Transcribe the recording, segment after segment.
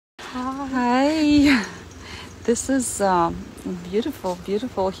Hi. This is a beautiful,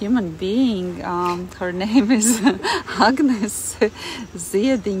 beautiful human being. Her name is Agnese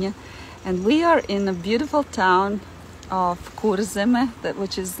Ziediņa, and we are in a beautiful town of Kurzeme,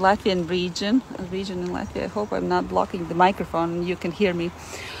 which is Latvian region, a region in Latvia. I hope I'm not blocking the microphone and you can hear me.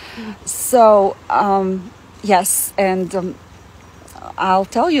 So, yes, and I'll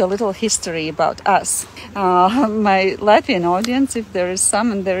tell you a little history about us. My Latvian audience, if there is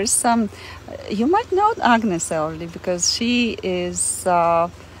some, and there is some, you might know Agnese already because she is,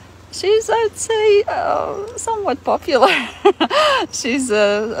 she's, I'd say, somewhat popular. She's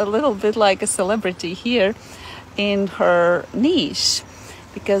a little bit like a celebrity here in her niche.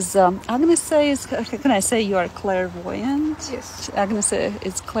 Because Agnese is, can I say you are clairvoyant? Yes. Agnese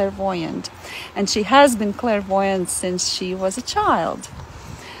is clairvoyant. And she has been clairvoyant since she was a child.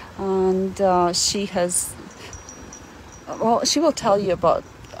 And she has, well, she will tell you about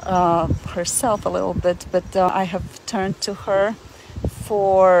herself a little bit, but I have turned to her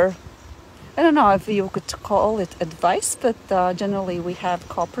for, I don't know if you could call it advice, but generally we have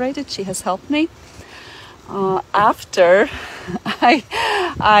cooperated. She has helped me. After I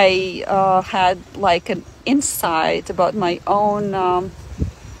had like an insight about my own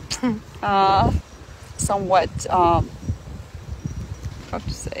somewhat how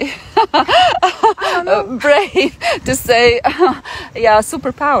to say brave to say yeah,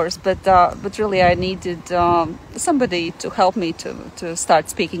 superpowers, but really I needed somebody to help me to start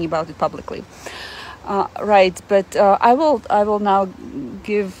speaking about it publicly, right? But I will now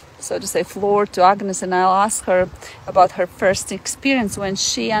give, so to say, floor to Agnes, and I'll ask her about her first experience when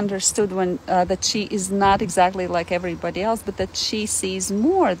she understood that she is not exactly like everybody else, but that she sees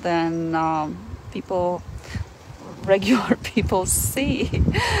more than regular people see.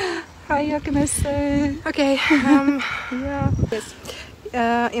 Hi, Agnes. Okay. Yeah. Yes.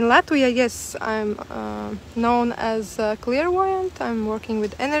 In Latvia, yes, I'm known as clairvoyant. I'm working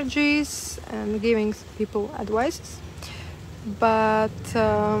with energies and giving people advices. But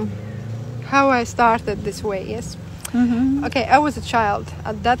how I started this way, yes. Mm-hmm. Okay, I was a child.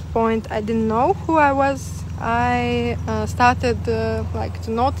 At that point, I didn't know who I was. I started like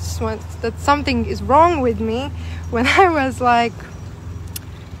to notice that something is wrong with me when I was like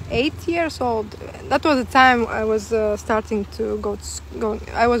 8 years old. That was the time I was starting to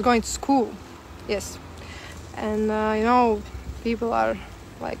I was going to school, yes. And you know, people are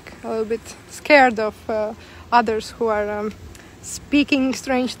like a little bit scared of others who are speaking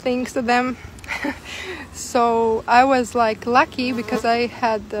strange things to them. So I was like lucky because I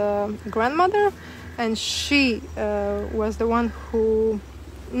had a grandmother, and she was the one who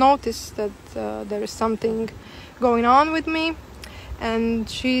noticed that there is something going on with me, and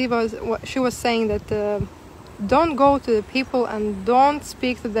she was saying that don't go to the people and don't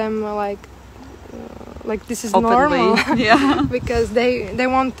speak to them like this is openly. Normal. Yeah. Because they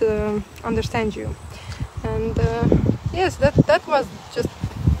won't understand you. And yes, that was just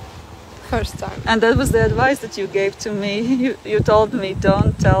first time. And that was the advice that you gave to me. You told me,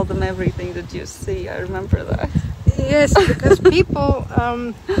 don't tell them everything that you see. I remember that. Yes, because people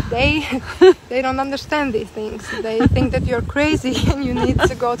they don't understand these things. They think that you're crazy and you need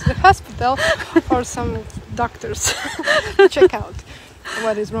to go to the hospital or some doctors to check out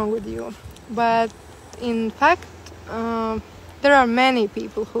what is wrong with you. But in fact, there are many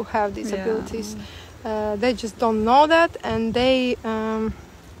people who have these abilities. They just don't know that, and they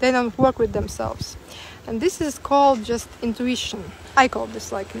don't work with themselves. And this is called just intuition. I call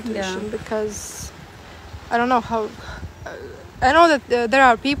this like intuition because I don't know how. I know that there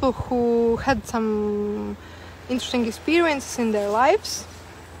are people who had some interesting experiences in their lives,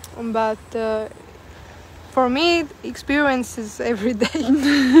 but for me, experience is every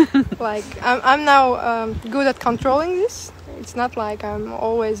day. Like I'm now good at controlling this. It's not like I'm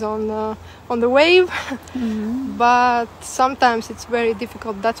always on the wave, but sometimes it's very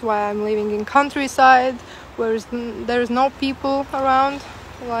difficult. That's why I'm living in countryside, where there is no people around.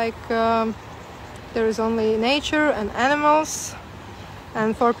 Like there is only nature and animals.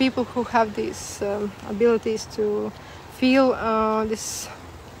 And for people who have these abilities to feel this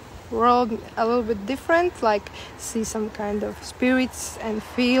world a little bit different, like see some kind of spirits and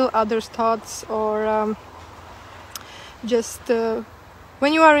feel others' thoughts, or just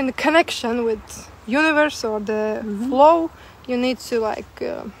when you are in the connection with universe or the flow, you need to like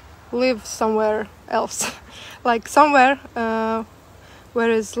live somewhere else, like somewhere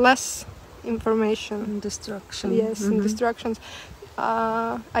where is less information and destruction. Yes, and distractions.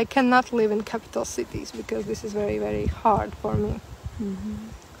 I cannot live in capital cities because this is very, very hard for me.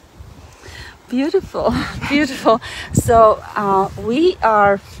 Beautiful, beautiful. So we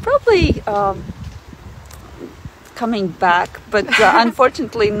are probably coming back, but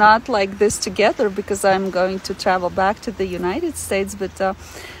unfortunately not like this together, because I'm going to travel back to the United States. But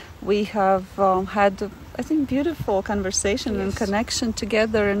we have had, I think, beautiful conversation and connection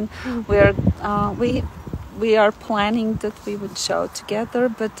together, and we are planning that we would show together.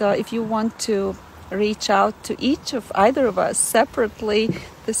 But if you want to reach out to either of us separately,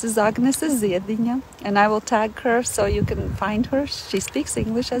 this is Agnese Ziediņa, and I will tag her so you can find her. She speaks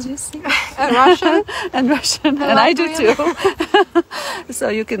English, as you see, And Russian. and I do too. So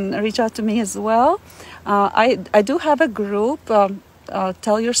you can reach out to me as well. I do have a group,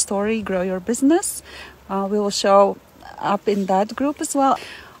 Tell Your Story, Grow Your Business. We will show up in that group as well.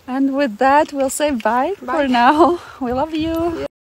 And with that, we'll say bye. For now. We love you.